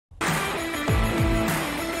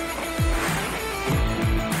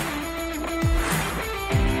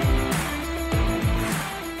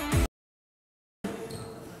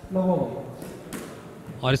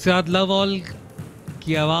और इसके बाद लव ऑल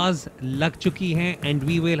की आवाज लग चुकी है and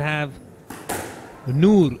we will have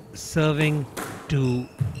Noor serving to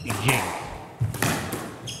Ying.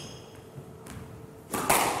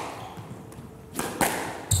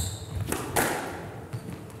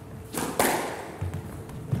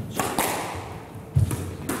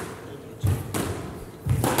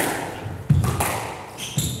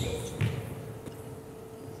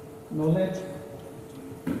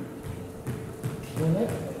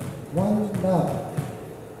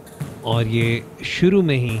 और ये शुरू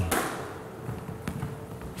में ही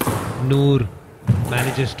नूर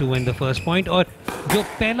manages to win the first point. और जो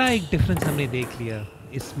पहला एक डिफरेंस हमने देख लिया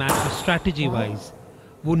इस मैच में स्ट्रैटेजी वाइज,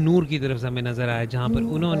 वो नूर की तरफ से हमें नजर आया, जहां पर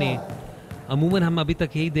उन्होंने अमूमन हम अभी तक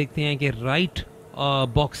यही देखते हैं कि राइट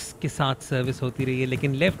बॉक्स के साथ सर्विस होती रही है,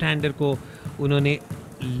 लेकिन लेफ्ट हैंडर को उन्होंने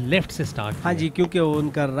लेफ्ट से स्टार्ट. हाँ जी, क्योंकि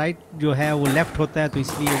उनका राइट जो है वो लेफ्ट होता है, तो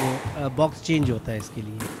इसलिए वो बॉक्स चेंज होता है इसके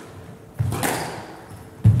लिए.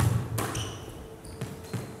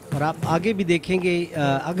 और आप आगे भी देखेंगे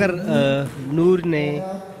अगर नूर ने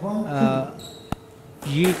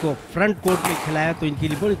ये को फ्रंट कोर्ट में खिलाया तो इनके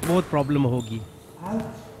लिए बहुत प्रॉब्लम होगी.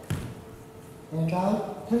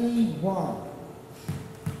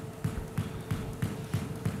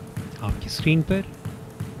 आपकी स्क्रीन पर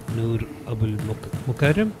नूर अबुल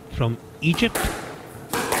मुकर्रम फ्रॉम इजिप्ट.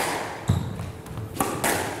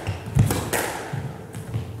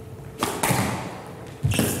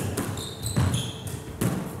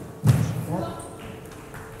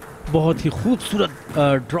 बहुत ही खूबसूरत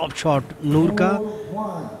ड्रॉप शॉट नूर का.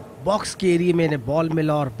 बॉक्स के एरिया में बॉल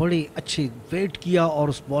मिला और बड़े अच्छे वेट किया और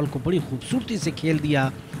उस बॉल को बड़ी खूबसूरती से खेल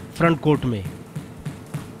दिया फ्रंट कोर्ट में.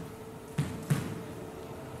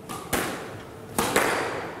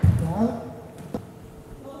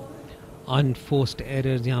 अनफोर्स्ड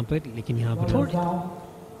एरर्स यहाँ पर, लेकिन यहाँ पर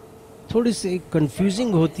थोड़ी सी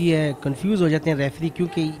कंफ्यूजिंग होती है, कंफ्यूज हो जाते हैं रेफरी,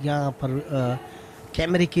 क्योंकि यहाँ पर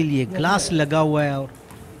कैमरे के लिए ग्लास लगा हुआ है और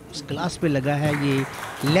उस ग्लास पे लगा है, ये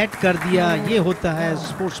लेट कर दिया. ये होता है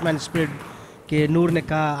स्पोर्ट्समैन स्पिरिट के. नूर ने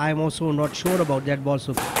कहा I am also not sure about that ball,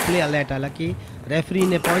 so play late. हालांकि रेफरी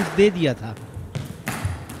ने पॉइंट्स दे दिया था.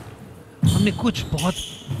 हमने कुछ बहुत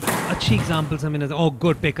अच्छी एग्जांपल्स हमें नजर. Oh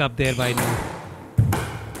good pickup there bye नूर.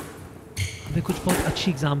 हमें कुछ बहुत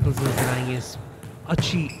अच्छी एग्जांपल्स नजर आई हैं,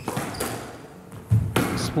 अच्छी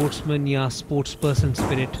स्पोर्ट्समैन या sports person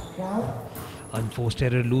spirit. Unforced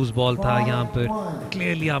error, loose ball था यहाँ पर,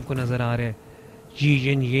 क्लियरली आपको नजर आ रहा है जी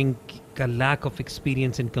यिंग का lack of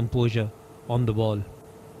experience in composer on the ball.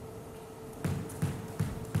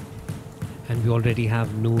 And we already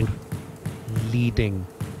have Noor leading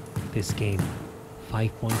this game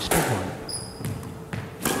 5 points to 1.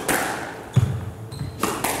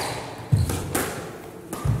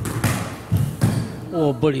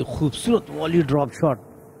 ओ बड़ी खूबसूरत वॉली ड्रॉप शॉट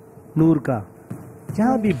नूर का.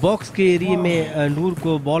 जहाँ भी बॉक्स के एरिया में नूर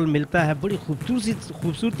को बॉल मिलता है, बड़ी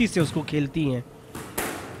खूबसूरती से उसको खेलती हैं.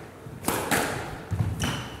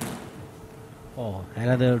 ओह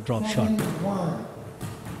another drop shot.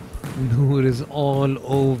 Noor is all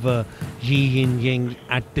over Ying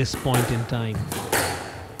at this point in time.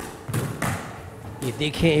 ये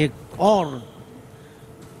देखें, एक और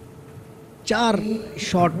 4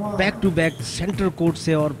 shot back to back centre court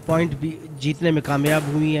से और पॉइंट भी जीतने में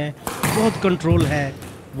कामयाब हुई हैं. बहुत कंट्रोल है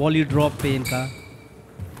वॉली ड्रॉप पे इनका.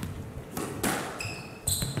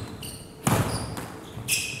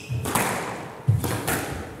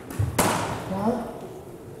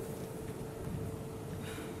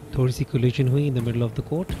 थोड़ी सी कोलिजन हुई in the middle of the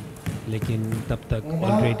court, लेकिन तब तक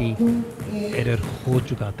ऑलरेडी एरर हो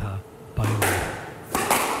चुका था बाय नूर.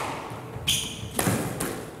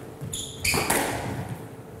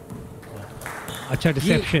 अच्छा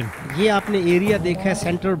डिसेप्शन. ये आपने एरिया देखा है,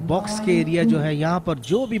 सेंटर बॉक्स के एरिया जो है, यहाँ पर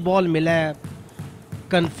जो भी बॉल मिला है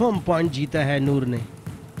कंफर्म पॉइंट जीता है नूर ने.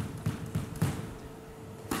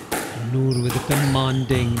 नूर विद अ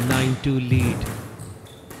कमांडिंग 9-2 लीड.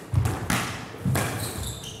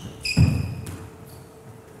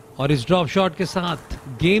 और इस ड्रॉप शॉट के साथ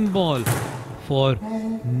game ball for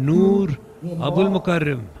Noor Abul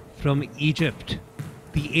Mukarram from Egypt.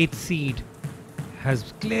 The 8th seed has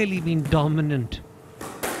clearly been dominant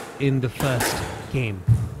in the first game.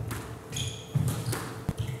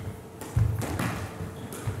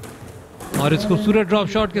 और इस खूबसूरत ड्रॉप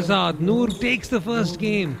शॉट के साथ नूर टेक्स द फर्स्ट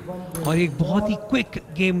गेम. और एक बहुत ही क्विक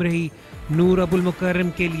गेम रही नूर अबुल मुकर्रम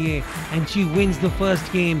के लिए, and she wins the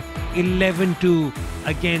first game 11-2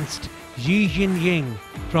 against यी यिंग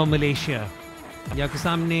फ्रॉम मलेशिया. यहाँ के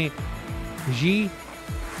सामने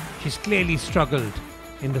she's clearly struggled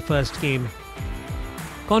in the first game.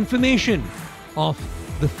 Confirmation of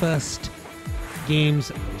the first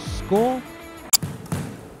game's score.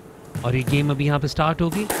 और ये गेम अभी यहाँ पे स्टार्ट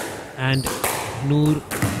होगी and NOUR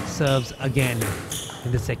serves again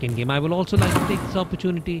in the second game. I will also like to take this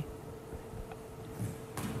opportunity.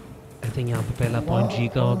 I think यहाँ पे पहला point जी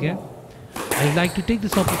का हो गया. I'd like to take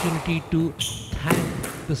this opportunity to thank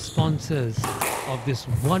the sponsors of this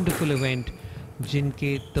wonderful event,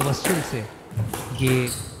 जिनके तवस्सुल से ये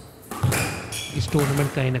इस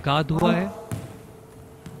टूर्नामेंट का इनेकाद हुआ है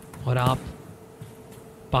और आप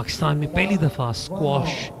पाकिस्तान में पहली दफ़ा स्क्वॉश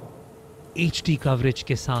HD कवरेज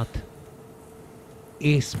के साथ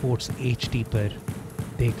ASports HD पर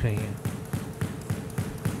देख रहे हैं.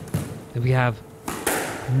 We have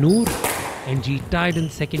NOUR and G tied in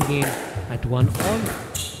second game at 1-all.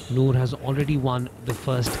 NOUR has already won the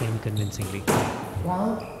first game convincingly.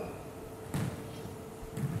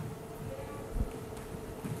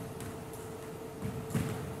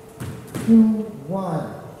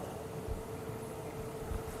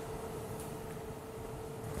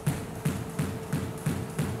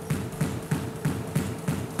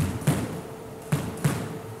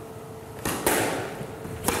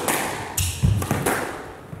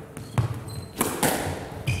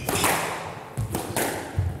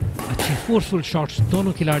 Forceful shots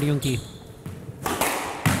दोनों खिलाड़ियों की.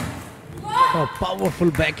 और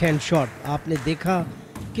पावरफुल बैकहैंड शॉट. आपने देखा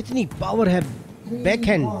कितनी पावर है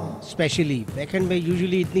बैकहैंड. स्पेशली बैकहैंड में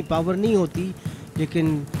यूजुअली इतनी पावर नहीं होती,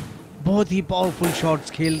 लेकिन बहुत ही पावरफुल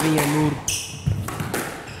शॉट्स खेल रही है NOUR.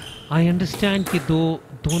 आई अंडरस्टैंड कि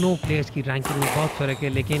दोनों प्लेयर्स की रैंकिंग में बहुत फ़र्क है,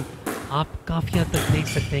 लेकिन आप काफ़ी हद तक देख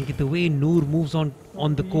सकते हैं कि the way NOUR moves on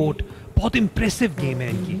the court, बहुत इम्प्रेसिव गेम है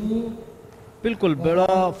इनकी. बिल्कुल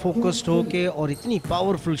बड़ा फोकस्ड होके और इतनी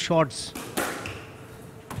powerful shots.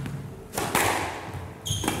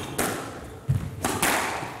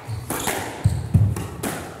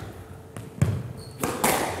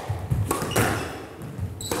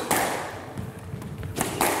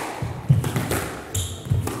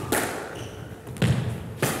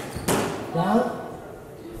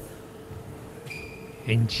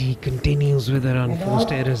 And G continues with her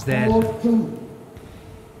unforced errors there.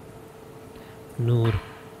 NOUR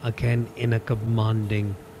again in a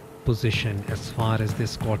commanding position as far as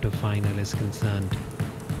this quarter-final is concerned.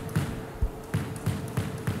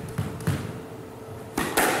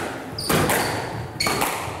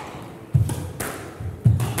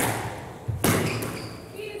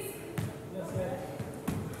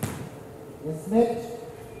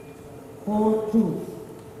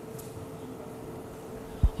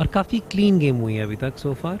 और काफ़ी क्लीन गेम हुई है अभी तक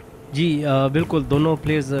सो फार. जी बिल्कुल. दोनों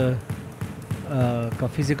प्लेयर्स का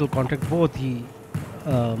फिजिकल कांटेक्ट बहुत ही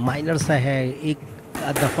माइनर सा है. एक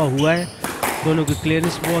दफ़ा हुआ है. दोनों की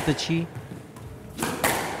क्लियरेंस बहुत अच्छी.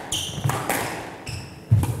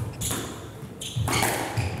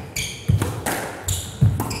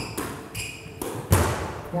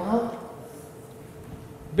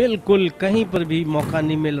 बिल्कुल कहीं पर भी मौका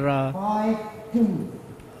नहीं मिल रहा.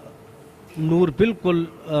 NOUR बिल्कुल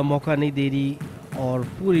मौका नहीं दे रही और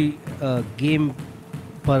पूरी गेम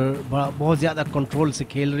पर बहुत ज़्यादा कंट्रोल से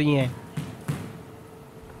खेल रही हैं.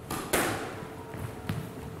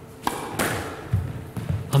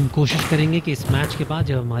 हम कोशिश करेंगे कि इस मैच के बाद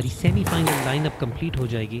जब हमारी सेमीफाइनल लाइनअप कंप्लीट हो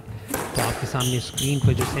जाएगी तो आपके सामने स्क्रीन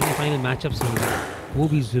पर जो सेमीफाइनल मैचअप्स होंगे वो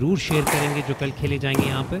भी ज़रूर शेयर करेंगे जो कल खेले जाएंगे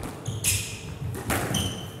यहाँ पर.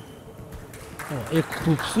 एक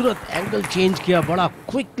खूबसूरत एंगल चेंज किया बड़ा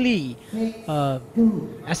क्विकली.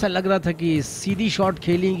 ऐसा लग रहा था कि सीधी शॉट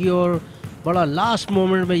खेलेंगी और बड़ा लास्ट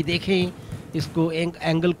मोमेंट में ही देखें इसको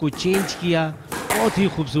एंगल को चेंज किया बहुत ही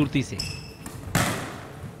खूबसूरती से.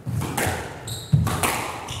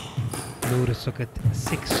 NOUR इस वक्त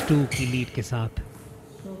 6-2 की लीड के साथ.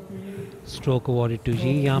 स्ट्रोक अवॉर्डेड टू जी.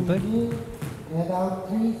 यहाँ पर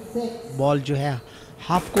बॉल जो है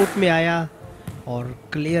हाफ कोर्ट में आया और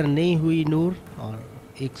क्लियर नहीं हुई NOUR और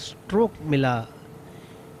एक स्ट्रोक मिला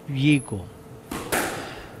ये को.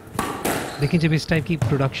 देखिए जब इस टाइप की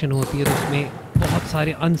प्रोडक्शन होती है तो उसमें बहुत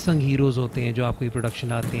सारे अनसंग हीरोज़ होते हैं जो आपको ये प्रोडक्शन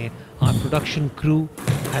लाते हैं. हाँ, production crew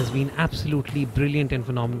has been absolutely brilliant and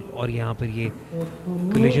phenomenal. और यहाँ पर ये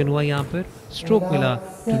कोलिजन हुआ, यहाँ पर स्ट्रोक मिला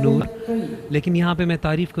टू NOUR. लेकिन यहाँ पे मैं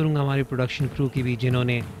तारीफ़ करूँगा हमारे प्रोडक्शन क्रू की भी,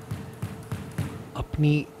 जिन्होंने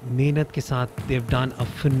अपनी मेहनत के साथ they have done a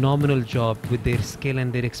phenomenal job with their skill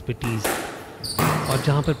and there expertise. और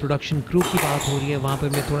जहाँ पर प्रोडक्शन क्रू की बात हो रही है वहाँ पर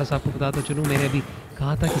मैं थोड़ा सा आपको बताता चलूँ. मैंने अभी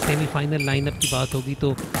कहा था कि सेमीफाइनल लाइनअप की बात होगी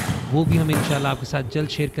तो वो भी हम इंशाल्लाह आपके साथ जल्द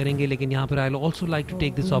शेयर करेंगे. लेकिन यहाँ पर I will also like to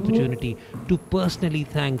take this opportunity to personally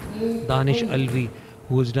thank Danish Alvi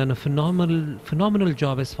who has done a phenomenal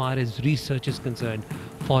job as far as research is concerned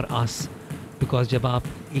for us. because जब आप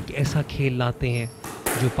एक ऐसा खेल लाते हैं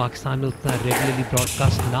जो पाकिस्तान में उतना रेगुलरली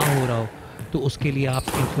ब्रॉडकास्ट ना हो रहा हो, तो उसके लिए आप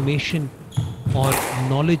इंफॉर्मेशन और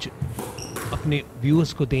नॉलेज अपने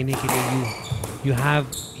व्यूअर्स को देने के लिए you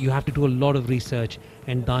have to do a lot of research.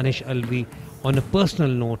 And Danish Alvi, on a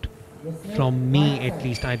personal note, from me at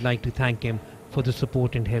least, I'd like to thank him for the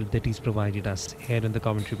support and help that he's provided us here in the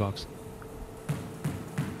commentary box.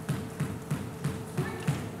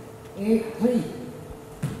 8-3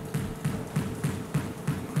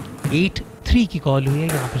 8-3 की call हुई है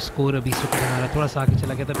यहाँ पर. Score अभी इस वक्त हमारा थोड़ा सा आगे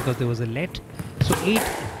चला गया था because there was a late. सो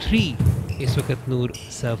 8-3 इस वक्त नूर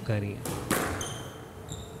सर्व कर रही है.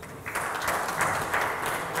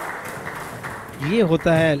 ये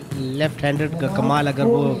होता है लेफ्ट हैंडेड का कमाल अगर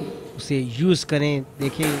वो उसे यूज़ करें.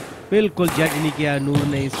 देखिए बिल्कुल जज नहीं किया नूर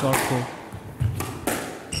ने इस शॉट को.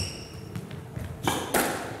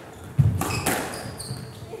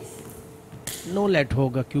 नो लेट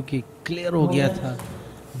होगा क्योंकि क्लियर हो गया था.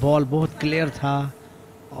 बॉल बहुत क्लियर था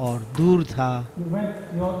और दूर था.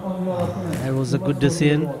 That was a good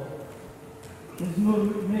decision.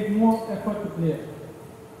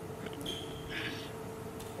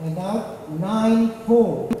 And now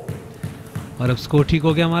 9-4. और अब स्कोर ठीक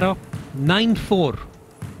हो गया हमारा. 9-4.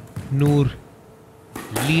 नूर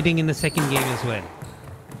leading in the second game as well.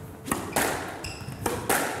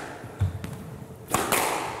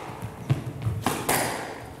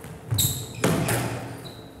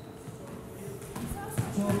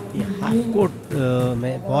 Half court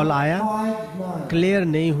में बॉल आया, क्लियर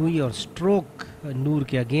नहीं हुई और स्ट्रोक नूर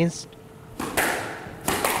के against.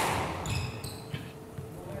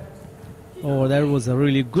 Oh, that was a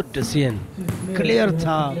really good decision. Clear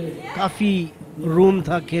था, काफ़ी रूम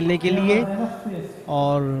था खेलने के लिए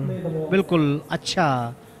और बिल्कुल अच्छा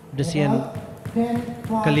डिसीजन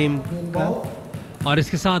कलीम का. और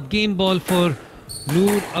इसके साथ game ball for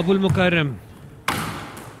Noor Abul Mukarram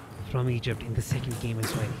from Egypt in the second game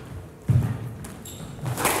as well.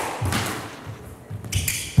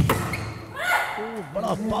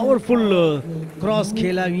 बड़ा पावरफुल क्रॉस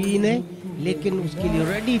खेला वी ने, लेकिन उसके लिए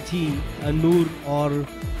रेडी थी नूर. और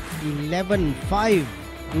 11-5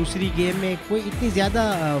 दूसरी गेम में कोई इतनी ज़्यादा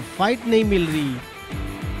फाइट नहीं मिल रही.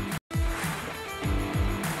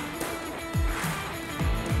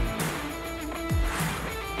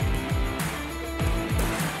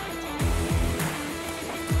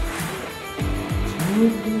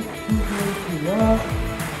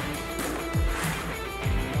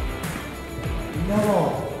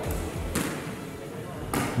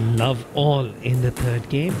 Love all in the third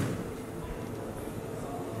game.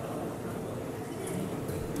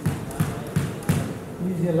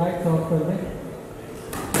 Easy lights out for me.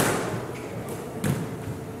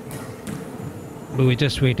 But we're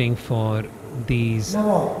just waiting for these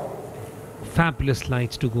fabulous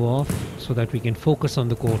lights to go off so that we can focus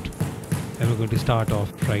on the court. And we're going to start off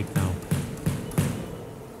right now.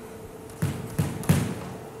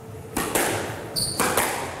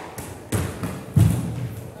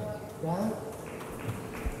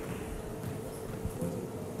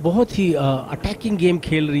 बहुत ही attacking game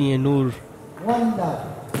खेल रही हैं नूर.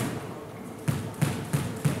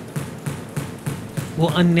 वो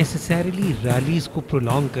unnecessarily rallies को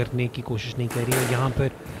prolong करने की कोशिश नहीं कर रही है. यहाँ पर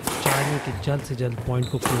चाह रही है कि जल्द से जल्द पॉइंट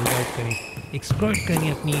को क्लोज आउट करें, एक्सप्लॉइट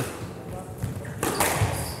करें अपनी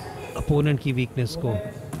अपोनेंट की वीकनेस को.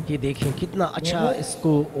 ये देखें कितना अच्छा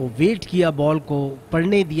इसको वेट किया, बॉल को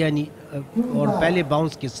पढ़ने दिया नहीं, और पहले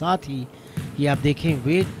बाउंस के साथ ही ये आप देखें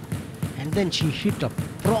wait and then she hit a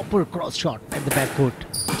proper cross shot at the back court.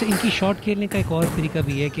 अच्छा, इनकी शॉट खेलने का एक और तरीका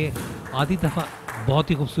भी है कि आधी दफ़ा बहुत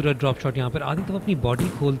ही खूबसूरत ड्रॉप शॉट यहाँ पर आधी दफ़ा अपनी बॉडी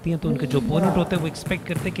खोलती हैं, तो उनका जो अपोनेंट होता है वो एक्सपेक्ट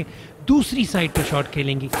करते हैं कि दूसरी साइड पर shot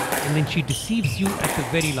खेलेंगी and then she deceives you at the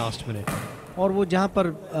very last minute. और वो जहाँ पर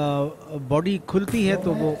बॉडी खुलती है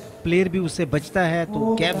तो वो प्लेयर भी उससे बचता है,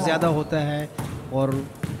 तो गैप ज़्यादा होता है और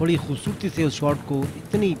बड़ी खूबसूरती से उस शॉट को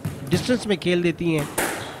इतनी डिस्टेंस में खेल देती हैं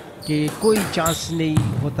कि कोई चांस नहीं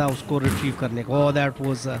होता उसको रिट्रीव करने का. ओह, that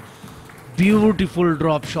was a beautiful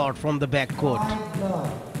drop shot from the back court.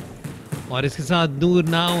 और इसके साथ नूर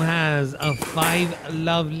now has a 5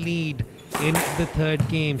 love lead in the third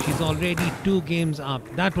game. She is already 2 games up.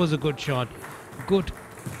 That was a good shot, good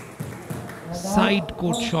side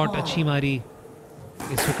court shot अच्छी मारी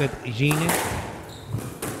इस वक्त यी ने.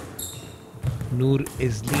 नूर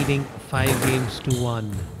is leading 5 games to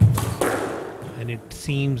 1. And it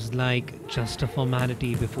seems like just a formality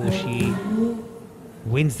before she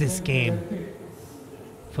wins this game.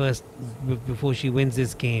 Before she wins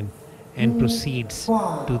this game and proceeds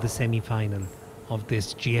to the semi-final of this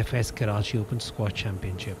GFS Karachi Open Squash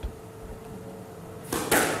Championship.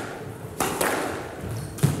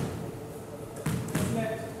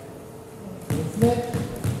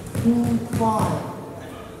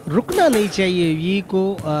 रुकना नहीं चाहिए, ये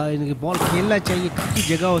को ball खेलना चाहिए, काफ़ी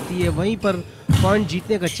जगह होती है वहीं पर पॉइंट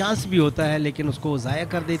जीतने का चांस भी होता है, लेकिन उसको ज़ाया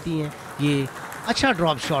कर देती हैं। ये अच्छा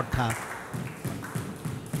ड्रॉप शॉट था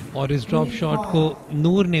और इस ड्रॉप शॉट को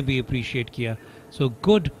नूर ने भी अप्रिशिएट किया। So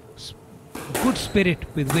good spirit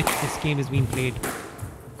with which this game is being played.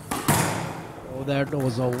 That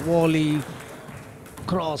was a volley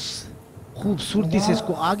cross, खूबसूरती से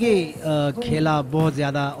इसको आगे खेला बहुत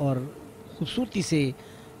ज़्यादा और खूबसूरती से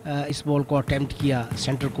इस बॉल को अटेम्प्ट किया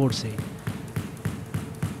सेंटर कोर्ट से।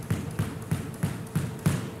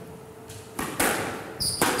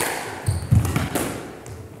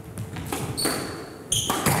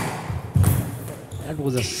 That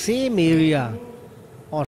was the same area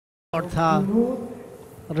और था,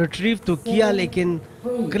 रिट्रीव तो किया लेकिन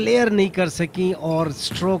क्लियर नहीं कर सकी और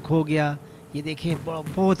स्ट्रोक हो गया। ये देखें,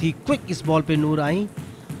 बहुत ही क्विक इस बॉल पे नूर आई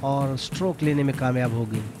और स्ट्रोक लेने में कामयाब हो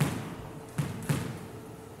गई।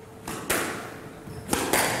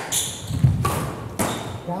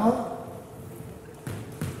 Down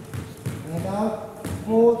and out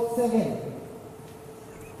 4-7.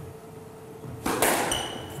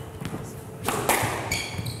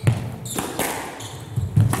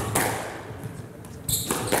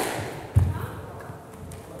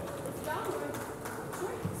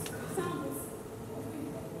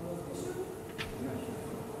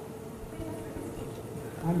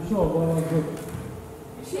 I'm sure we're all good,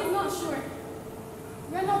 She's not sure.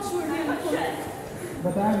 We're not sure. We're not sure.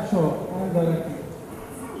 but I'm sure I'm the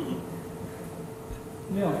referee.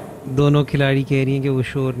 Yeah. दोनों खिलाड़ी कह रही हैं कि वो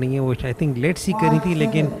श्योर नहीं है, वो आई थिंक लेट सी करी थी,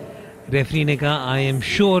 लेकिन रेफरी ने कहा आई एम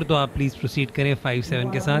श्योर, तो आप प्लीज प्रोसीड करें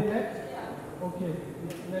 5-7 के साथ। Okay.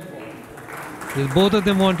 Both of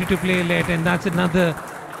them wanted to play let, and that's another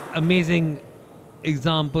amazing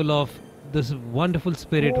example of this wonderful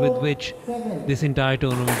spirit with which this entire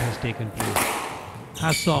tournament has taken place.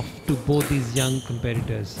 Hats off to both these young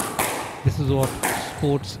competitors. This is what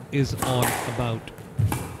sports is all about.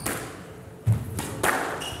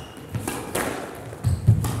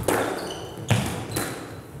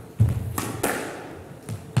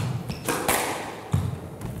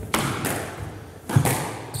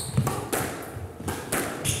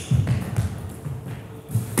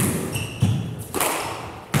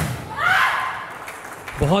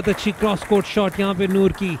 बहुत अच्छी cross court shot यहाँ पे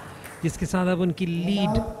नूर की, जिसके साथ अब उनकी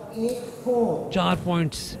lead 8-4. 4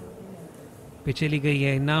 points पे चली गई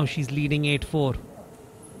है। Now she is leading 8-4।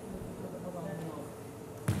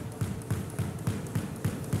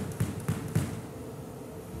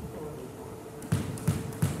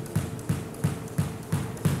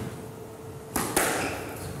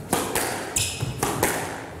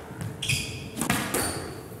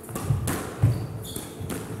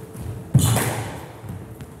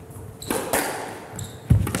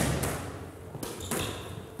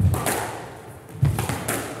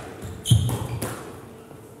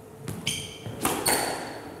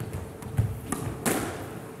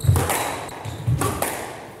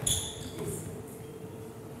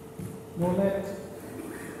 No let.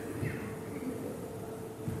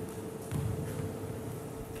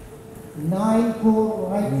 Nine four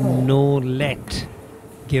right side. No late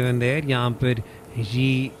given there. यहाँ पर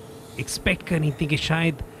ये एक्सपेक्ट करनी थी कि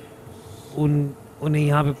शायद उन्हें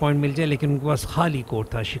यहाँ पे पॉइंट मिल जाए, लेकिन उनके पास खाली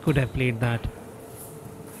कोर्ट था। She could have played that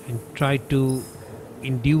and tried to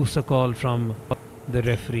induce a call from the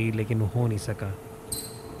referee, लेकिन वो हो नहीं सका।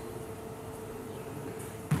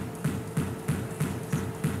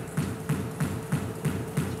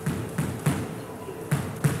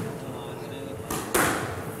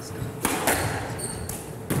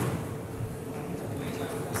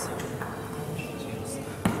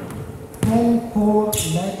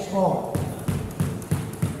 Match on.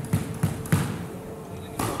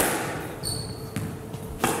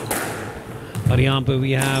 और यहाँ पे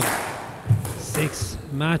we have 6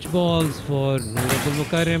 match balls for Noor Abdul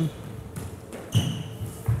Mukarram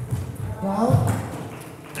Down.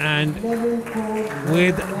 and 11-4.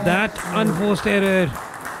 with that unforced error,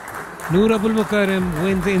 Noor Abul Mukarram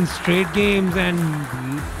wins in straight games and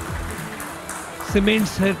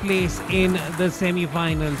cements her place in the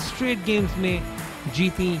semi-final. Straight games में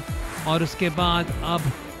जीती और उसके बाद अब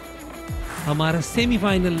हमारा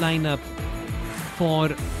semi-final lineup for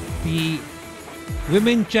the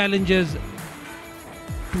Women Challengers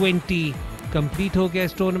 20 complete हो गया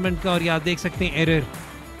इस टूर्नामेंट का। और यहाँ देख सकते हैं एरर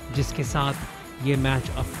जिसके साथ ये मैच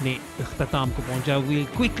अपने इख्तिताम को पहुंचा। We'll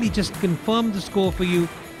quickly just confirm the score for you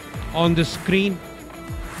on the screen.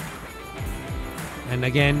 And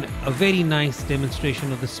again, a very nice demonstration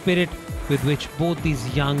of the spirit with which both these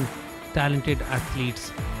young, talented athletes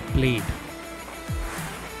played.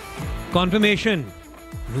 Confirmation.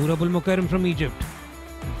 Noor Abul Mukarram from Egypt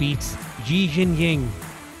beats Ji Jin Ying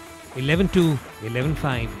 11-2,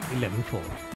 11-5, 11-4.